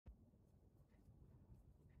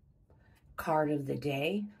card of the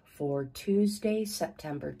day for Tuesday,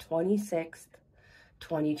 September 26th,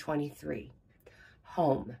 2023.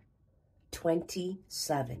 Home,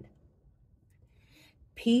 27.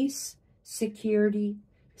 Peace, security,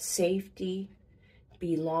 safety,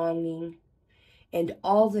 belonging, and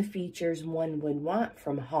all the features one would want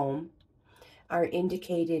from home are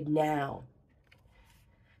indicated now.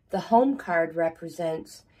 The home card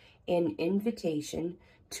represents an invitation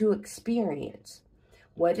to experience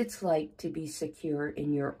what it's like to be secure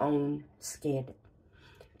in your own skin,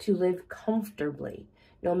 to live comfortably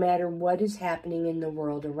no matter what is happening in the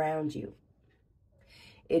world around you.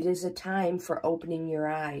 It is a time for opening your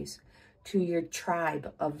eyes to your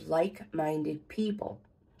tribe of like-minded people,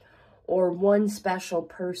 or one special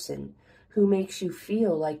person who makes you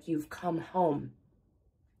feel like you've come home.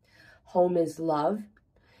 Home is love,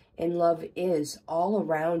 and love is all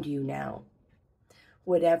around you now.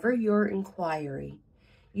 Whatever your inquiry,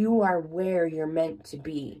 you are where you're meant to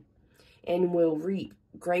be and will reap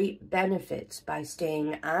great benefits by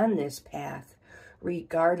staying on this path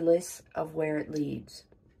regardless of where it leads.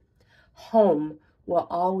 Home will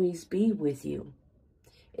always be with you.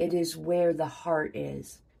 It is where the heart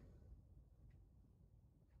is,